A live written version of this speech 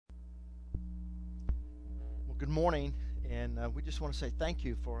Good morning, and we just want to say thank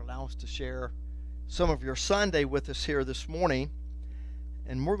you for allowing us to share some of your Sunday with us here this morning.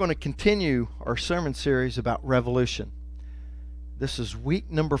 And we're going to continue our sermon series about revolution. This is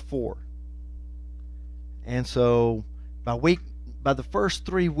week number 4. And so by the first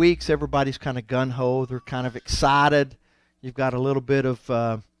 3 weeks, everybody's kind of gung-ho. They're kind of excited. You've got a little bit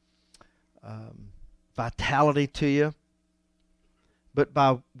of vitality to you. But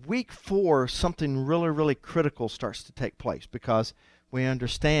by week 4, something really, really critical starts to take place, because we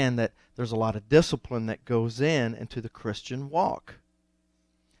understand that there's a lot of discipline that goes into the Christian walk.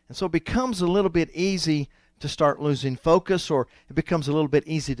 And so it becomes a little bit easy to start losing focus, or it becomes a little bit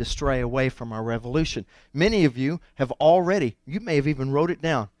easy to stray away from our revolution. Many of you have already, you may have even wrote it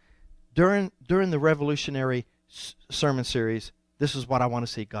down, during the revolutionary sermon series, this is what I want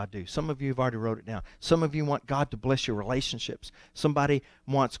to see God do. Some of you have already wrote it down. Some of you want God to bless your relationships. Somebody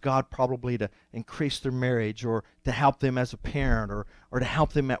wants God probably to increase their marriage, or to help them as a parent, or to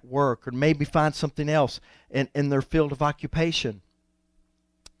help them at work, or maybe find something else in their field of occupation.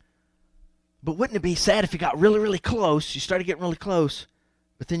 But wouldn't it be sad if you got really, really close, you started getting really close,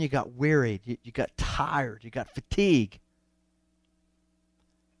 but then you got wearied, you got tired, you got fatigue.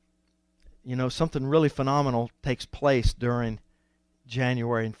 You know, something really phenomenal takes place during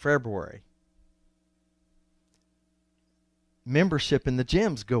January and February. Membership in the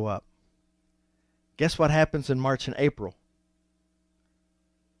gyms go up. Guess what happens in March and April?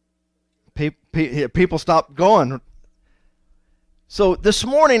 People stop going. So this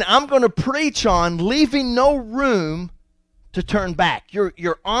morning I'm going to preach on leaving no room to turn back.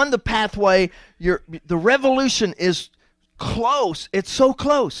 You're on the pathway. The revolution is close. It's so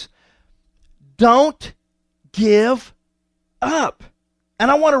close. Don't give up. And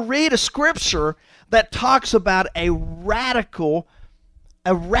I want to read a scripture that talks about a radical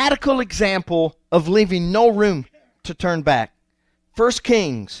example of leaving no room to turn back. 1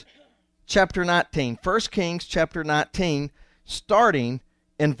 Kings chapter 19. 1 Kings chapter 19, starting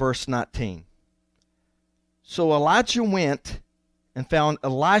in verse 19. So Elijah went and found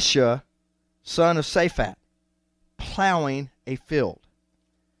Elisha, son of Shaphat, plowing a field.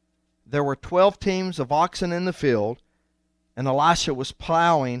 There were 12 teams of oxen in the field, and Elisha was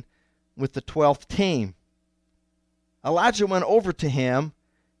plowing with the 12th team. Elijah went over to him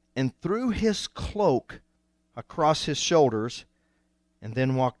and threw his cloak across his shoulders, and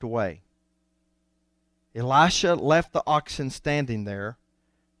then walked away. Elisha left the oxen standing there,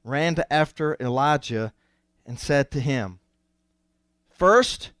 ran after Elijah, and said to him,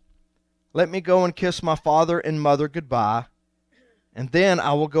 "First, let me go and kiss my father and mother goodbye, and then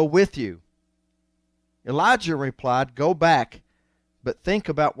I will go with you." Elijah replied, "Go back, but think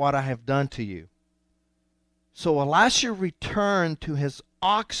about what I have done to you." So Elisha returned to his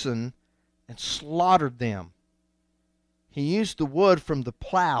oxen and slaughtered them. He used the wood from the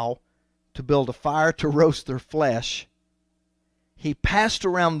plow to build a fire to roast their flesh. He passed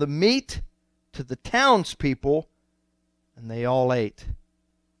around the meat to the townspeople, and they all ate.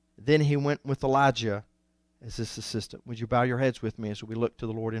 Then he went with Elijah as his assistant. Would you bow your heads with me as we look to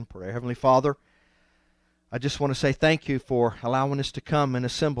the Lord in prayer? Heavenly Father, I just want to say thank you for allowing us to come and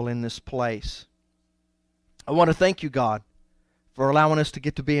assemble in this place. I want to thank you, God, for allowing us to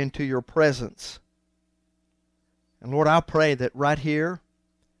get to be into your presence. And Lord, I pray that right here,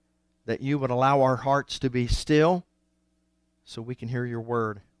 that you would allow our hearts to be still so we can hear your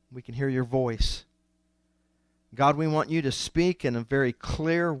word. We can hear your voice. God, we want you to speak in a very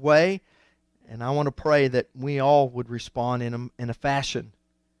clear way, and I want to pray that we all would respond in a fashion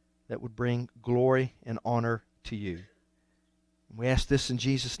that would bring glory and honor to you. We ask this in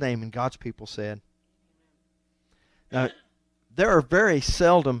Jesus' name, and God's people said. Now, there are very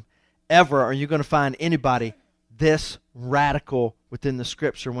seldom ever are you going to find anybody this radical within the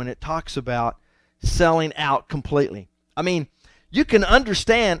Scripture when it talks about selling out completely. I mean, you can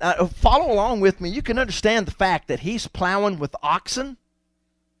understand, follow along with me, you can understand the fact that he's plowing with oxen,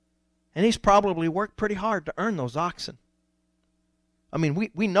 and he's probably worked pretty hard to earn those oxen. I mean,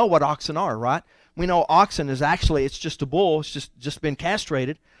 we know what oxen are, right? We know oxen is actually, it's just a bull. It's just been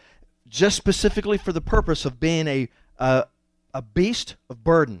castrated, just specifically for the purpose of being a beast of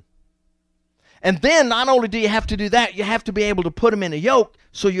burden. And then not only do you have to do that, you have to be able to put them in a yoke,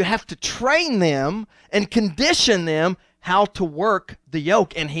 so you have to train them and condition them how to work the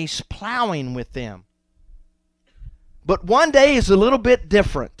yoke, and he's plowing with them. But one day is a little bit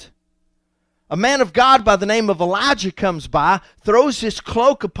different. A man of God by the name of Elijah comes by, throws his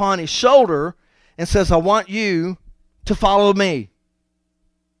cloak upon his shoulder, and says, "I want you to follow me."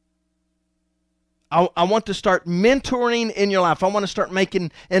 I want to start mentoring in your life. I want to start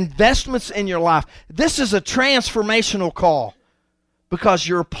making investments in your life. This is a transformational call because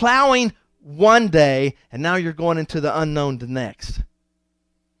you're plowing one day and now you're going into the unknown the next.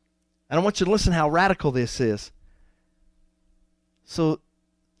 And I want you to listen how radical this is. So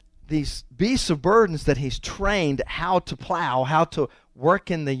these beasts of burdens that he's trained how to plow, how to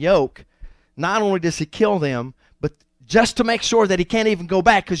work in the yoke, not only does he kill them, but just to make sure that he can't even go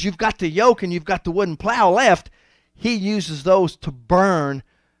back, because you've got the yoke and you've got the wooden plow left, he uses those to burn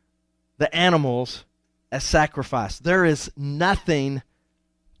the animals as sacrifice. There is nothing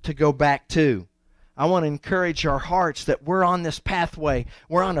to go back to. I want to encourage our hearts that we're on this pathway.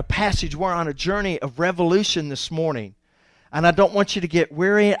 We're on a passage. We're on a journey of revolution this morning. And I don't want you to get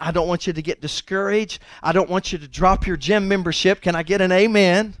weary. I don't want you to get discouraged. I don't want you to drop your gym membership. Can I get an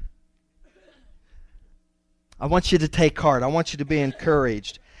amen? I want you to take heart. I want you to be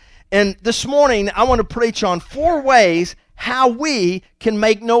encouraged. And this morning, I want to preach on 4 ways how we can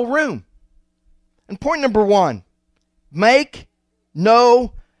make no room. And point number 1, make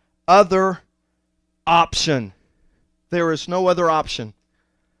no other option. There is no other option.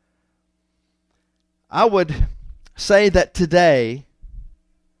 I would say that today,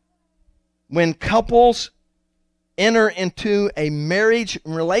 when couples enter into a marriage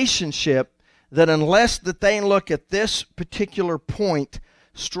relationship, that unless that they look at this particular point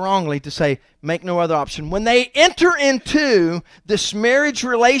strongly to say, make no other option, when they enter into this marriage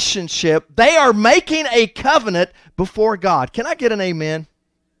relationship, they are making a covenant before God. Can I get an amen?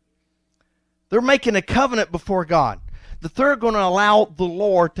 They're making a covenant before God that they're going to allow the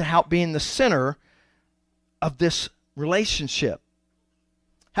Lord to help be in the center of this relationship.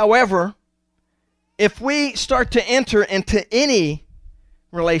 However, if we start to enter into any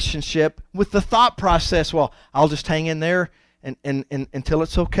relationship with the thought process, well, I'll just hang in there and until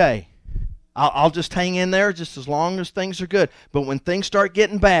it's okay. I'll just hang in there just as long as things are good. But when things start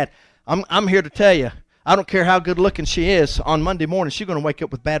getting bad, I'm here to tell you, I don't care how good looking she is, on Monday morning she's going to wake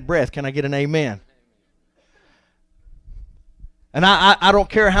up with bad breath. Can I get an amen? And I don't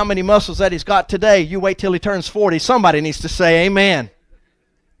care how many muscles that he's got today. You wait till he turns 40. Somebody needs to say amen.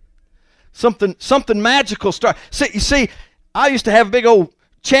 Something magical start. You see, I used to have a big old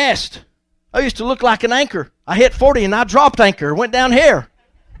chest. I used to look like an anchor. I hit 40 and I dropped anchor. Went down here.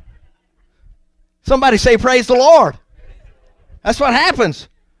 Somebody say praise the Lord. That's what happens.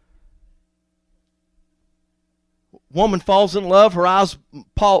 Woman falls in love, her eyes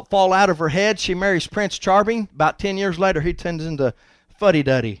fall out of her head. She marries Prince Charming. About 10 years later, he turns into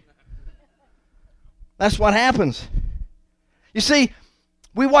fuddy-duddy. That's what happens. You see,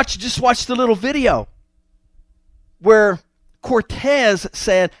 just watched the little video where Cortez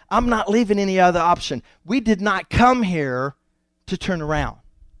said, I'm not leaving any other option. We did not come here to turn around.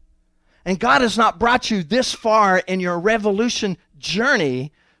 And God has not brought you this far in your revolution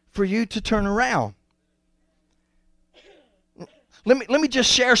journey for you to turn around. Let me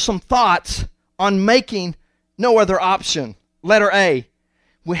just share some thoughts on making no other option. Letter A,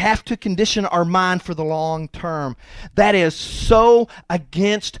 we have to condition our mind for the long term. That is so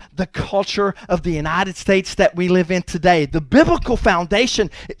against the culture of the United States that we live in today. The biblical foundation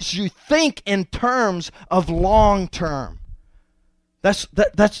is you think in terms of long term. That's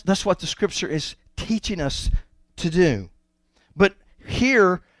what the Scripture is teaching us to do. But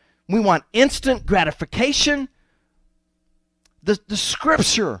here, we want instant gratification. The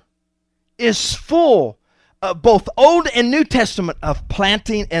Scripture is full of both Old and New Testament of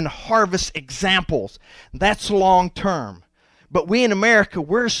planting and harvest examples. That's long term. But we in America,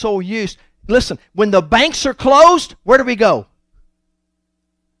 we're so used. Listen, when the banks are closed, where do we go?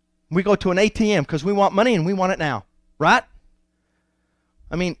 We go to an ATM because we want money and we want it now. Right?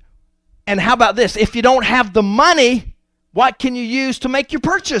 I mean, and how about this? If you don't have the money, what can you use to make your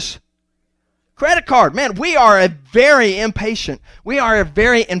purchase? Credit card. Man, we are a very impatient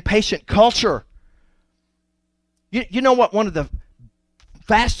culture. You know what one of the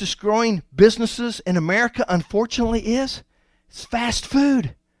fastest growing businesses in America, unfortunately, is? It's fast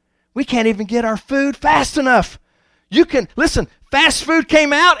food. We can't even get our food fast enough. Listen, fast food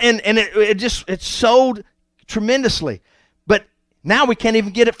came out and it sold tremendously. But now we can't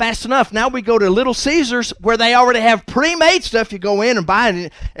even get it fast enough. Now we go to Little Caesars where they already have pre-made stuff. You go in and buy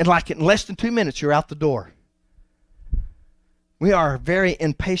it, and like in less than 2 minutes, you're out the door. We are a very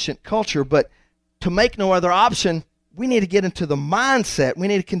impatient culture, but to make no other option, we need to get into the mindset. We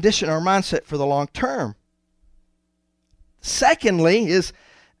need to condition our mindset for the long term. Secondly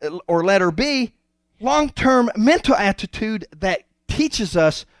or letter B, long-term mental attitude that teaches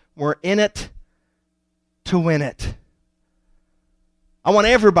us we're in it to win it. I want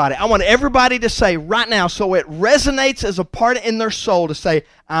everybody to say right now, so it resonates as a part in their soul, to say,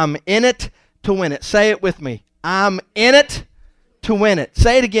 I'm in it to win it. Say it with me. I'm in it to win it.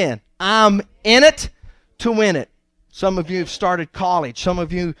 Say it again. I'm in it to win it. Some of you have started college. Some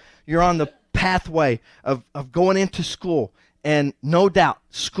of you, you're on the pathway of going into school. And no doubt,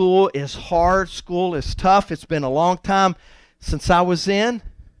 school is hard. School is tough. It's been a long time since I was in.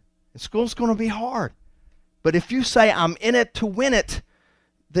 And school's going to be hard. But if you say, I'm in it to win it,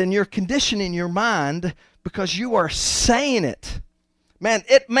 then you're conditioning your mind because you are saying it. Man,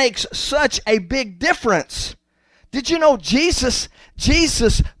 it makes such a big difference. Did you know Jesus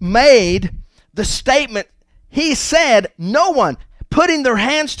made the statement, he said, no one putting their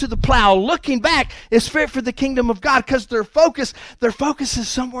hands to the plow, looking back, is fit for the kingdom of God, because their focus is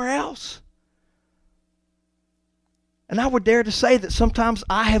somewhere else. And I would dare to say that sometimes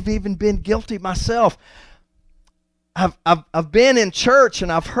I have even been guilty myself. I've been in church and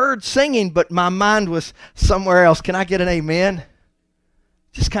I've heard singing, but my mind was somewhere else. Can I get an amen?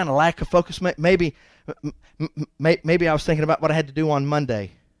 Just kind of lack of focus. Maybe I was thinking about what I had to do on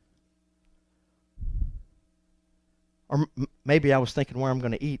Monday. Or maybe I was thinking where I'm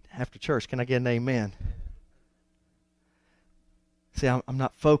going to eat after church. Can I get an amen? See, I'm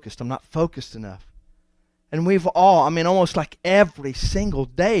not focused. I'm not focused enough. And we've all, almost like every single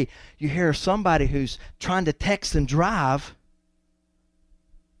day, you hear somebody who's trying to text and drive.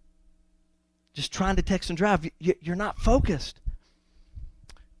 Just trying to text and drive. You're not focused.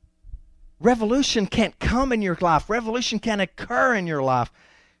 Revolution can't come in your life. Revolution can't occur in your life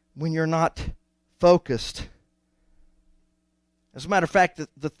when you're not focused. As a matter of fact,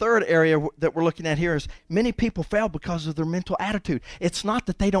 the third area that we're looking at here is many people fail because of their mental attitude. It's not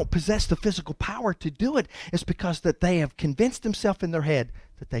that they don't possess the physical power to do it. It's because that they have convinced themselves in their head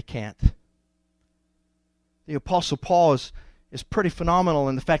that they can't. The Apostle Paul is pretty phenomenal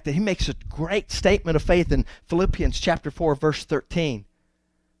in the fact that he makes a great statement of faith in Philippians chapter 4, verse 13.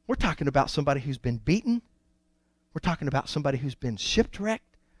 We're talking about somebody who's been beaten. We're talking about somebody who's been shipwrecked.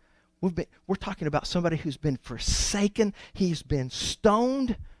 We're talking about somebody who's been forsaken. He's been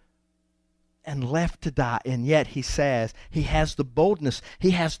stoned and left to die. And yet he says he has the boldness, he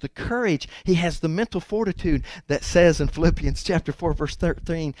has the courage, he has the mental fortitude that says in Philippians chapter 4, verse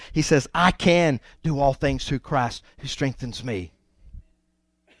 13, he says, I can do all things through Christ who strengthens me.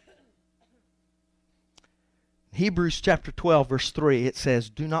 Hebrews chapter 12, verse 3, it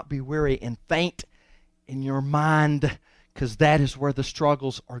says, do not be weary and faint in your mind, because that is where the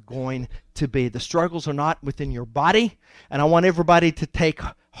struggles are going to be. The struggles are not within your body, and I want everybody to take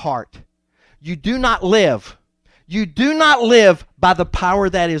heart. You do not live by the power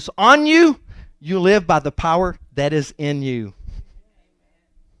that is on you. You live by the power that is in you.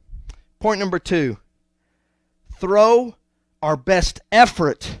 Point number 2, throw our best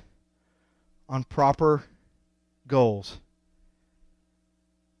effort on proper goals.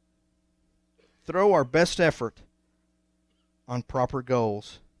 Throw our best effort on proper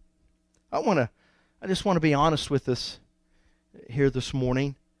goals. I just want to be honest with us here this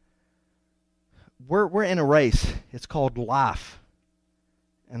morning. We're in a race. It's called life.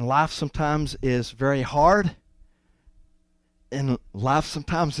 And life sometimes is very hard. And life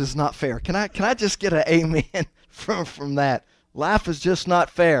sometimes is not fair. Can I just get an amen from that? Life is just not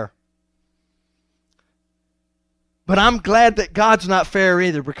fair. But I'm glad that God's not fair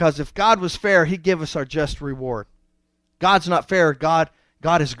either, because if God was fair, He'd give us our just reward. God's not fair. God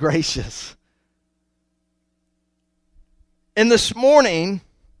is gracious. And this morning,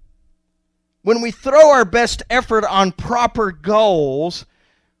 when we throw our best effort on proper goals,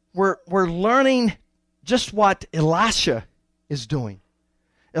 we're learning just what Elisha is doing.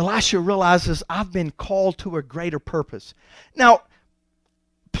 Elisha realizes, I've been called to a greater purpose. Now,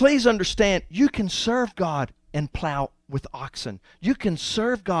 please understand, you can serve God and plow with oxen. You can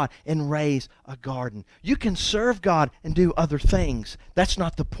serve God and raise a garden. You can serve God and do other things. That's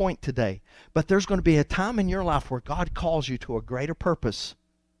not the point today. But there's going to be a time in your life where God calls you to a greater purpose,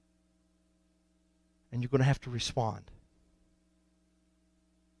 and you're going to have to respond.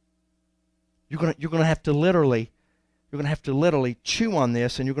 You're going to have to literally chew on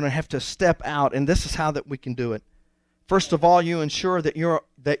this, and you're going to have to step out, and this is how that we can do it. First of all, you ensure that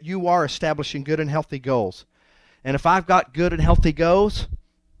you are establishing good and healthy goals. And if I've got good and healthy goals,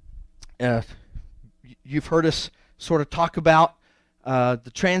 you've heard us sort of talk about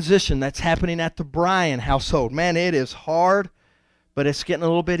the transition that's happening at the Bryan household. Man, it is hard, but it's getting a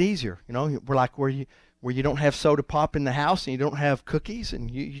little bit easier. You know, we're like where you don't have soda pop in the house and you don't have cookies,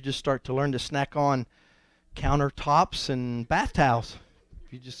 and you just start to learn to snack on countertops and bath towels.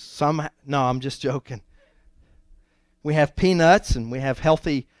 No, I'm just joking. We have peanuts, and we have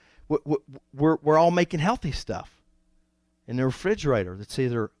healthy, we're all making healthy stuff in the refrigerator. That's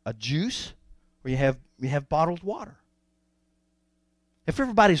either a juice or you have bottled water. If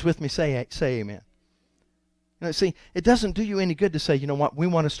everybody's with me, say amen. You know, see, it doesn't do you any good to say, you know what, we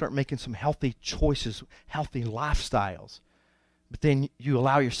want to start making some healthy choices, healthy lifestyles. But then you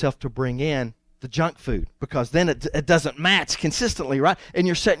allow yourself to bring in the junk food, because then it doesn't match consistently, right? And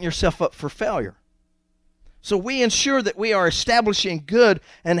you're setting yourself up for failure. So we ensure that we are establishing good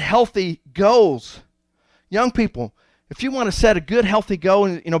and healthy goals. Young people, if you want to set a good, healthy goal,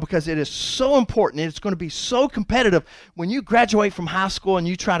 you know, because it is so important, it's going to be so competitive when you graduate from high school and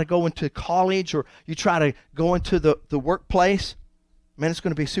you try to go into college or you try to go into the workplace, man, it's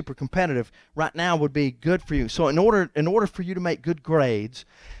going to be super competitive. Right now would be good for you. So in order for you to make good grades,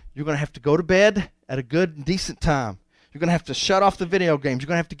 you're going to have to go to bed at a good and decent time. You're going to have to shut off the video games. You're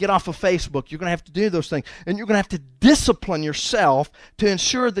going to have to get off of Facebook. You're going to have to do those things. And you're going to have to discipline yourself to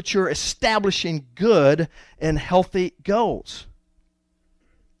ensure that you're establishing good and healthy goals.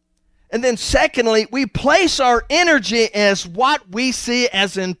 And then secondly, we place our energy as what we see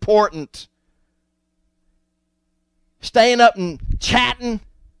as important. Staying up and chatting,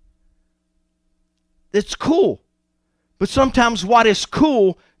 it's cool. But sometimes what is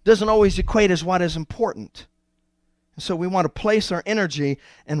cool doesn't always equate as what is important. And so we want to place our energy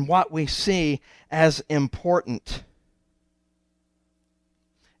in what we see as important.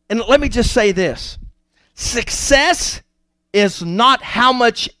 And let me just say this. Success is not how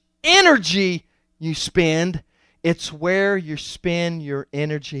much energy you spend, it's where you spend your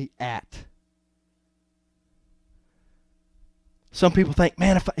energy at. Some people think,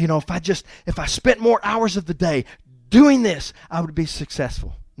 man, if I spent more hours of the day doing this, I would be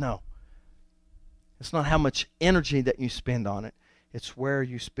successful. No. It's not how much energy that you spend on it. It's where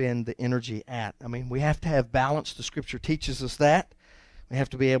you spend the energy at. I mean, we have to have balance. The Scripture teaches us that. We have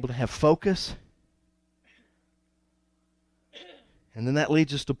to be able to have focus. And then that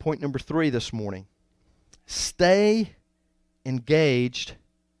leads us to point number 3 this morning. Stay engaged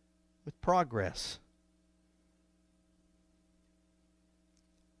with progress.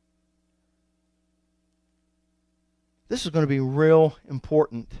 This is going to be real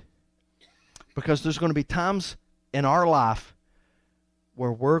important, because there's going to be times in our life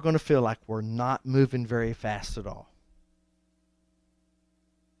where we're going to feel like we're not moving very fast at all.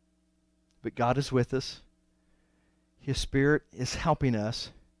 But God is with us. His Spirit is helping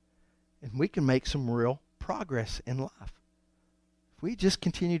us, and we can make some real progress in life. If we just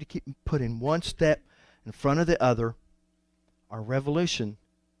continue to keep putting one step in front of the other, our revolution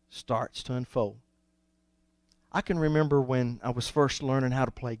starts to unfold. I can remember when I was first learning how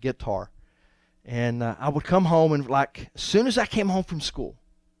to play guitar. And I would come home, and like as soon as I came home from school,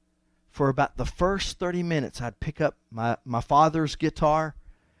 for about the first 30 minutes, I'd pick up my father's guitar,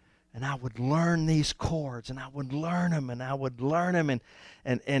 and I would learn these chords, and I would learn them, and I would learn them. And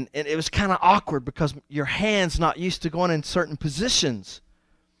it was kind of awkward because your hand's not used to going in certain positions.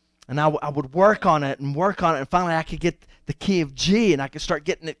 And I would work on it, and finally I could get the key of G, and I could start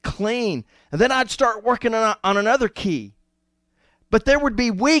getting it clean. And then I'd start working on another key. But there would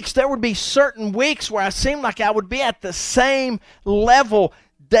be certain weeks where I seemed like I would be at the same level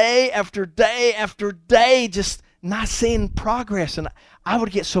day after day after day, just not seeing progress. And I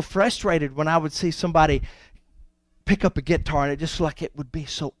would get so frustrated when I would see somebody pick up a guitar, and it just like it would be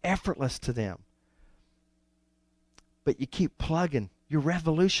so effortless to them. But you keep plugging. Your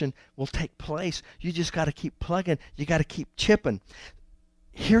revolution will take place. You just got to keep plugging. You got to keep chipping.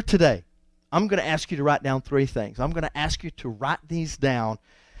 Here today, I'm going to ask you to write down 3 things. I'm going to ask you to write these down,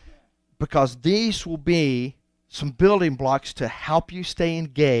 because these will be some building blocks to help you stay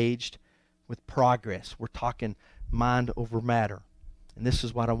engaged with progress. We're talking mind over matter. And this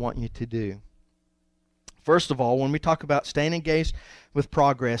is what I want you to do. First of all, when we talk about staying engaged with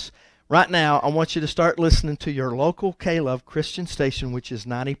progress, right now I want you to start listening to your local K-Love Christian station, which is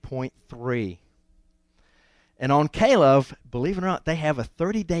 90.3. And on K-Love, believe it or not, they have a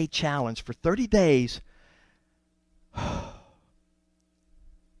 30-day challenge. For 30 days,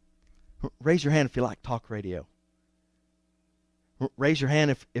 raise your hand if you like talk radio. Raise your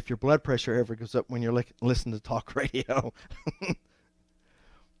hand if your blood pressure ever goes up when you're listening to talk radio.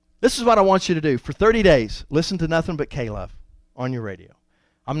 This is what I want you to do. For 30 days, listen to nothing but K-Love on your radio.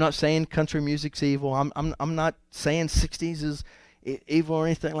 I'm not saying country music's evil. I'm not saying 60s is evil or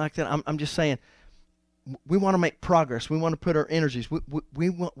anything like that. I'm just saying we want to make progress. We want to put our energies. We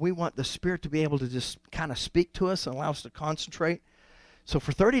want the Spirit to be able to just kind of speak to us and allow us to concentrate. So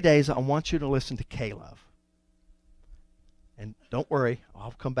for 30 days, I want you to listen to K-Love. And don't worry,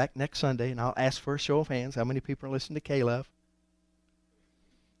 I'll come back next Sunday and I'll ask for a show of hands. How many people are listening to K-Love?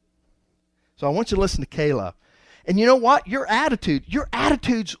 So I want you to listen to K-Love. And you know what? Your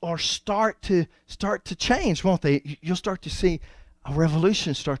attitudes are start to change, won't they? You'll start to see a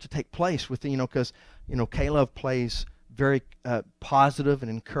revolution start to take place with, because, K-Love plays very positive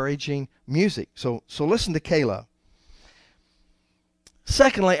and encouraging music. So listen to K-Love.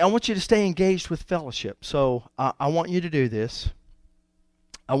 Secondly, I want you to stay engaged with fellowship. So I want you to do this.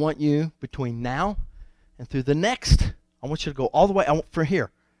 I want you, between now and through the next, I want you to go all the way from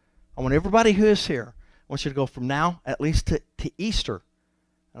here. I want everybody who is here, I want you to go from now at least to Easter.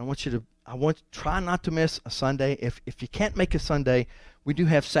 And I want to try not to miss a Sunday. If you can't make a Sunday, we do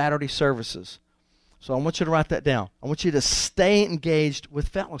have Saturday services. So I want you to write that down. I want you to stay engaged with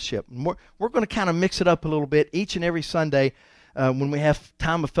fellowship. And we're going to kind of mix it up a little bit each and every Sunday. When we have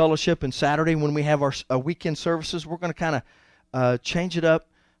time of fellowship, and Saturday when we have our weekend services, we're going to kind of change it up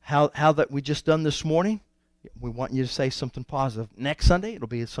how that we just done this morning. We want you to say something positive. Next Sunday, it'll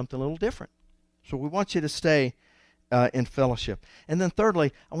be something a little different. So we want you to stay in fellowship. And then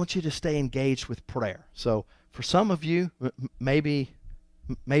thirdly, I want you to stay engaged with prayer. So for some of you, maybe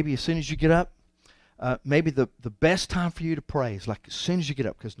as soon as you get up, maybe the best time for you to pray is like as soon as you get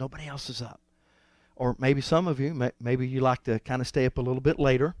up, because nobody else is up. Or maybe some of you, maybe you like to kind of stay up a little bit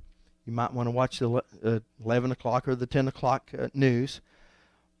later. You might want to watch the 11 o'clock or the 10 o'clock news.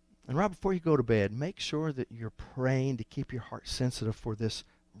 And right before you go to bed, make sure that you're praying to keep your heart sensitive for this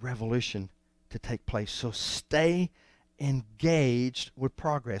revolution to take place. So stay engaged with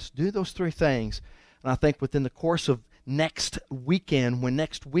progress. Do those three things. And I think within the course of next weekend, when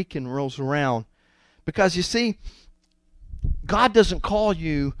next weekend rolls around, because you see, God doesn't call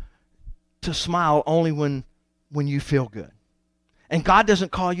you to smile only when you feel good. And God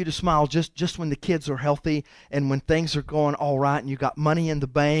doesn't call you to smile just when the kids are healthy and when things are going all right and you got money in the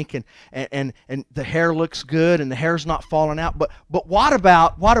bank and the hair looks good and the hair's not falling out. But what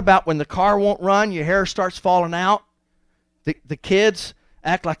about when the car won't run, your hair starts falling out? The kids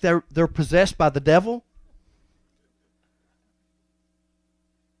act like they're possessed by the devil?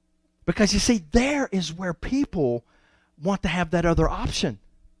 Because you see, there is where people want to have that other option.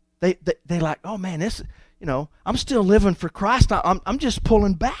 They like, oh man, this, I'm still living for Christ. I'm just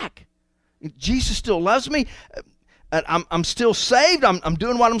pulling back. Jesus still loves me. I'm still saved. I'm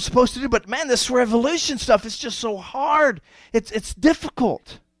doing what I'm supposed to do. But man, this revolution stuff is just so hard. It's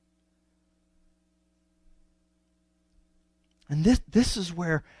difficult. And this is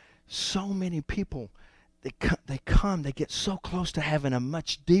where so many people, they get so close to having a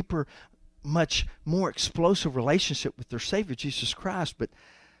much deeper, much more explosive relationship with their Savior, Jesus Christ. But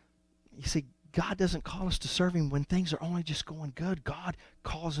you see, God doesn't call us to serve Him when things are only just going good. God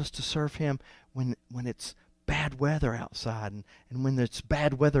calls us to serve Him when it's bad weather outside and when it's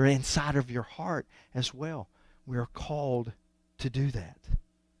bad weather inside of your heart as well. We are called to do that.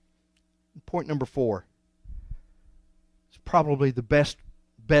 Point number 4. It's probably the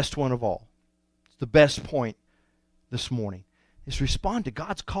best one of all. It's the best point this morning. Is respond to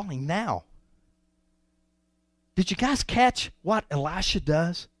God's calling now. Did you guys catch what Elisha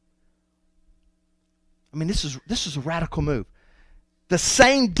does? I mean, this is a radical move. The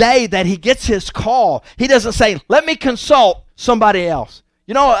same day that he gets his call, he doesn't say, "Let me consult somebody else."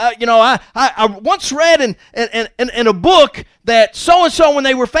 I once read in a book that so and so, when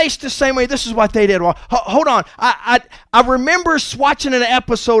they were faced the same way, this is what they did. Well, hold on, I remember watching an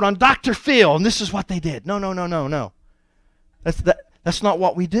episode on Dr. Phil, and this is what they did. No. That's not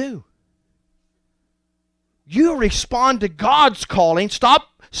what we do. You respond to God's calling.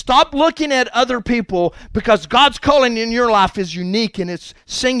 Stop looking at other people, because God's calling in your life is unique and it's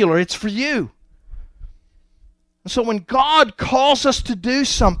singular. It's for you. And so when God calls us to do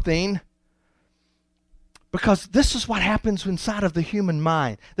something, because this is what happens inside of the human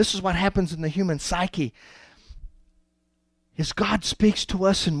mind. This is what happens in the human psyche. Is God speaks to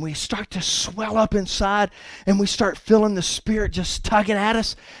us and we start to swell up inside and we start feeling the Spirit just tugging at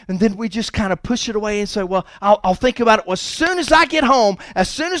us, and then we just kind of push it away and say, well, I'll think about it. Well, as soon as I get home, as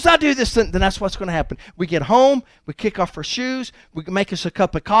soon as I do this, then that's what's going to happen. We get home, we kick off our shoes, we make us a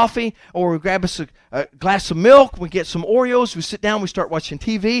cup of coffee, or we grab us a glass of milk, we get some Oreos, we sit down, we start watching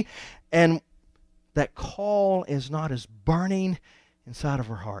TV, and that call is not as burning inside of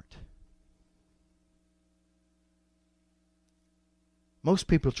our heart. Most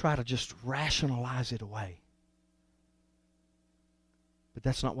people try to just rationalize it away. But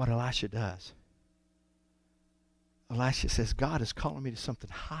that's not what Elisha does. Elisha says, God is calling me to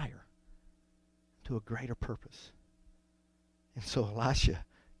something higher, to a greater purpose. And so Elisha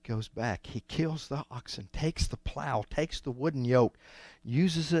goes back. He kills the oxen, takes the plow, takes the wooden yoke,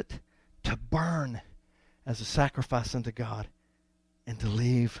 uses it to burn as a sacrifice unto God, and to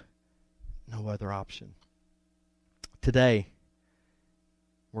leave no other option. Today,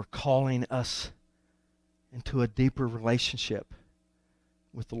 we're calling us into a deeper relationship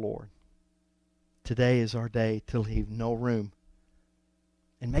with the Lord. Today is our day to leave no room.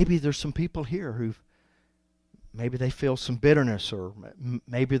 And maybe there's some people here who maybe they feel some bitterness, or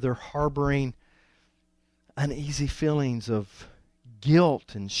maybe they're harboring uneasy feelings of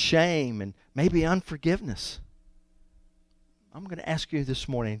guilt and shame and maybe unforgiveness. I'm going to ask you this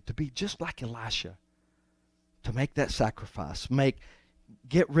morning to be just like Elisha, to make that sacrifice,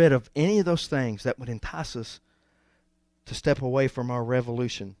 get rid of any of those things that would entice us to step away from our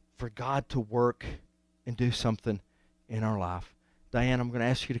revolution, for God to work and do something in our life. Diane, I'm going to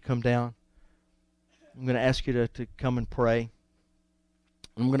ask you to come down. I'm going to ask you to come and pray.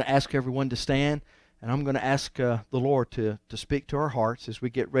 I'm going to ask everyone to stand, and I'm going to ask the Lord to speak to our hearts as we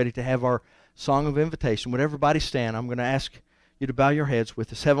get ready to have our song of invitation. Would everybody stand? I'm going to ask you to bow your heads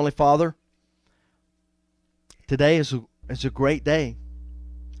with us. Heavenly Father, today is a great day.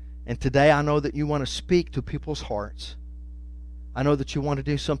 And today I know that you want to speak to people's hearts. I know that you want to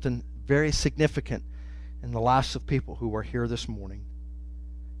do something very significant in the lives of people who are here this morning.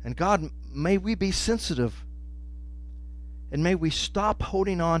 And God, may we be sensitive, and may we stop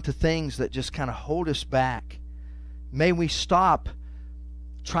holding on to things that just kind of hold us back. May we stop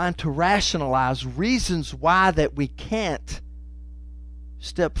trying to rationalize reasons why that we can't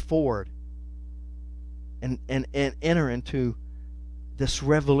step forward and enter into this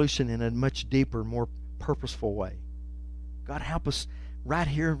revolution in a much deeper, more purposeful way. God, help us right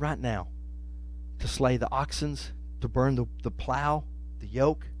here, right now, to slay the oxen, to burn the plow, the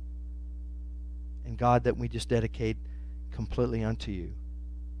yoke. And God, that we just dedicate completely unto you.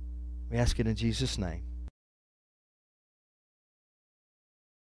 We ask it in Jesus' name.